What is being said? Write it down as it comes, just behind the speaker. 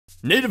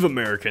Native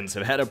Americans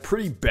have had a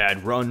pretty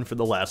bad run for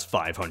the last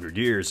 500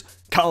 years.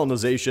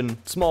 Colonization,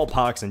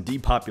 smallpox, and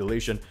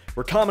depopulation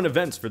were common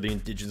events for the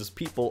indigenous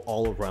people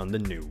all around the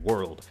New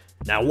World.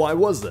 Now, why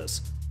was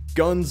this?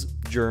 Guns,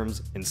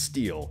 germs, and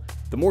steel.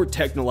 The more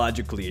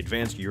technologically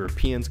advanced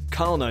Europeans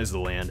colonized the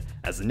land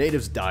as the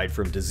natives died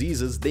from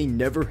diseases they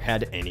never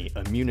had any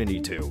immunity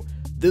to.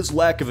 This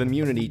lack of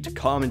immunity to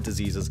common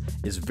diseases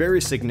is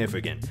very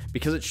significant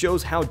because it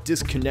shows how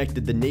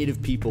disconnected the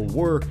native people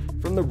were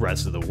from the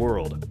rest of the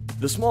world.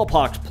 The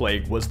smallpox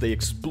plague was the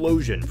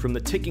explosion from the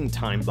ticking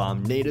time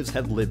bomb natives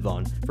had lived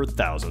on for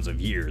thousands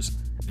of years,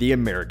 the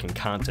American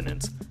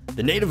continent.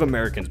 The Native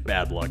Americans'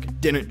 bad luck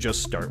didn't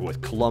just start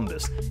with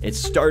Columbus, it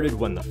started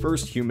when the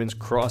first humans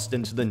crossed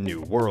into the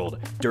New World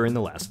during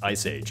the last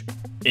Ice Age.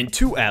 In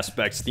two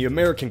aspects, the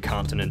American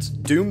continents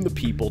doomed the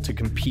people to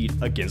compete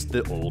against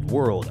the Old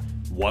World.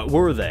 What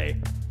were they?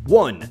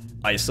 1.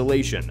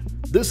 Isolation.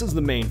 This is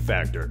the main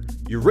factor.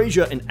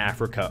 Eurasia and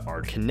Africa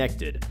are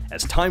connected.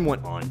 As time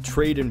went on,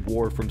 trade and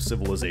war from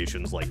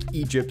civilizations like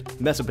Egypt,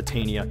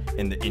 Mesopotamia,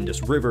 and the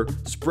Indus River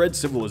spread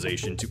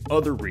civilization to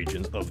other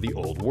regions of the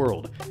Old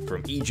World,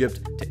 from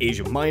Egypt to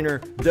Asia Minor,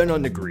 then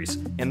on to Greece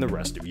and the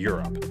rest of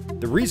Europe.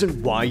 The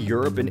reason why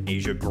Europe and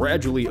Asia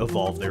gradually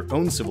evolved their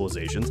own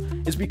civilizations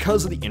is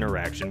because of the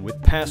interaction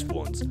with past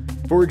ones.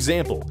 For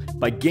example,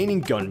 by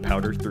gaining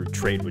gunpowder through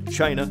trade with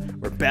China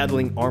or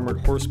battling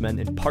armored horsemen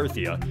in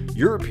Parthia,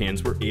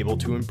 Europeans were able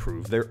to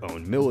improve their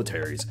own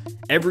militaries.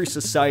 Every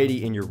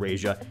society in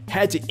Eurasia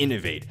had to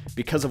innovate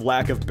because of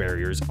lack of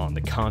barriers on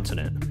the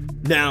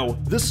continent. Now,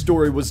 this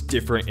story was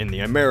different in the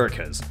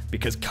Americas,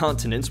 because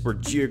continents were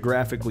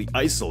geographically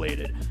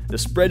isolated. The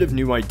spread of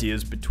new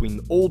ideas between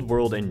the Old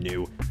World and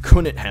New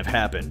couldn't have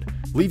happened,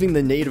 leaving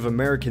the Native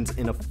Americans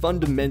in a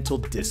fundamental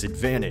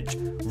disadvantage.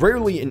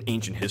 Rarely in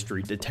ancient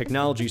history did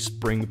technology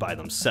spring by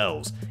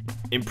themselves.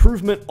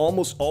 Improvement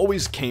almost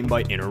always came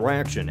by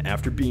interaction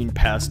after being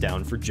passed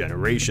down for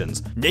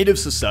generations. Native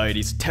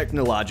societies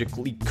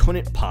technologically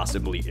couldn't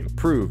possibly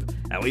improve,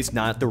 at least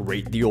not at the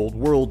rate the Old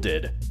World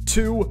did.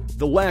 2.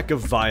 The lack of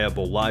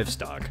viable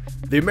livestock.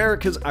 The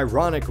Americas,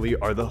 ironically,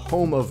 are the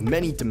home of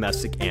many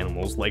domestic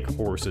animals like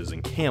horses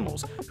and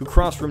camels, who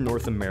crossed from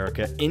North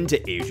America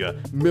into Asia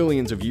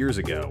millions of years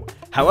ago.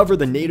 However,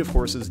 the native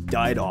horses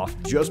died off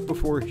just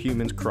before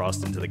humans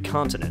crossed into the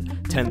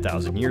continent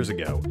 10,000 years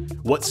ago.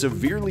 What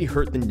severely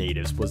hurt the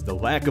natives was the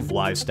lack of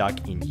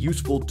livestock and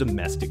useful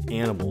domestic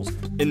animals.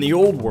 In the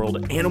Old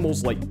World,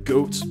 animals like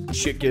goats,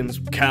 chickens,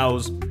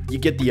 cows, you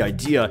get the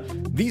idea,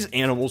 these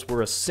animals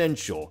were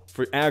essential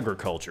for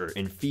agriculture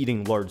and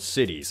feeding large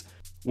cities.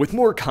 With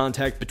more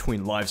contact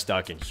between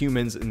livestock and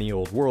humans in the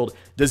Old World,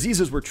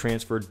 diseases were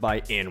transferred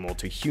by animal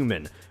to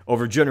human.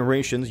 Over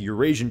generations,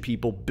 Eurasian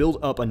people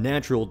built up a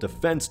natural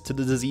defense to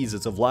the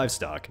diseases of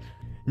livestock.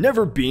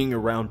 Never being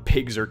around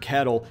pigs or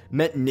cattle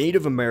meant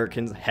Native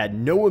Americans had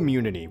no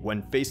immunity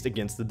when faced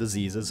against the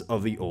diseases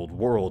of the Old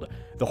World.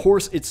 The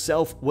horse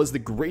itself was the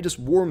greatest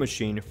war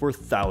machine for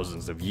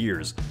thousands of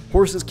years.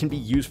 Horses can be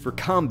used for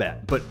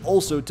combat, but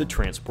also to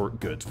transport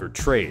goods for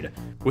trade.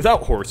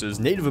 Without horses,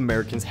 Native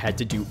Americans had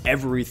to do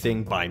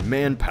everything by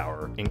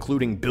manpower,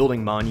 including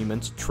building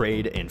monuments,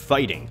 trade, and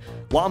fighting.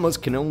 Llamas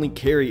can only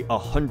carry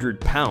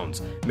 100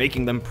 pounds,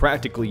 making them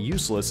practically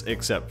useless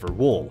except for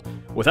wool.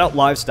 Without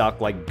livestock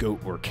like goat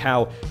or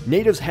cow,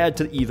 natives had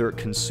to either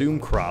consume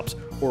crops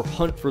or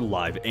hunt for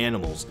live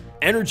animals.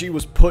 Energy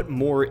was put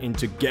more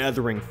into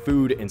gathering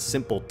food and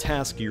simple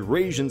tasks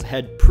Eurasians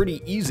had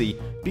pretty easy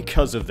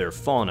because of their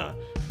fauna.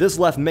 This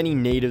left many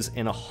natives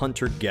in a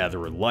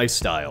hunter-gatherer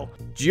lifestyle.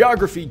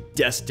 Geography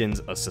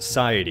destines a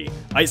society.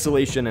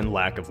 Isolation and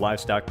lack of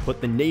livestock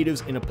put the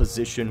natives in a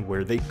position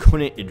where they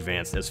couldn't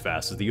advance as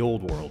fast as the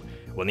Old World.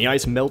 When the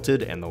ice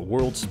melted and the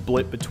world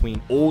split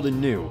between old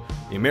and new,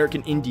 the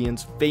American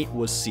Indians' fate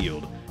was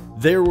sealed.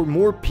 There were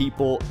more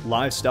people,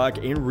 livestock,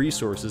 and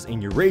resources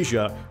in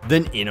Eurasia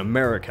than in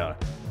America.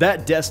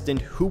 That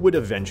destined who would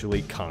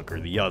eventually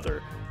conquer the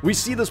other. We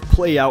see this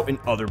play out in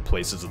other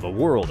places of the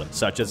world,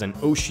 such as in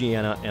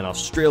Oceania and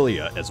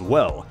Australia as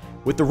well.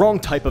 With the wrong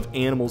type of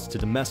animals to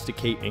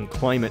domesticate and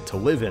climate to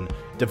live in,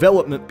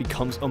 development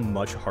becomes a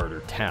much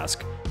harder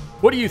task.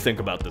 What do you think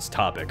about this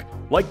topic?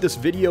 Like this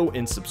video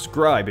and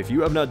subscribe if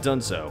you have not done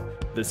so.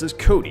 This is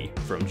Cody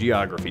from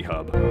Geography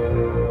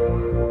Hub.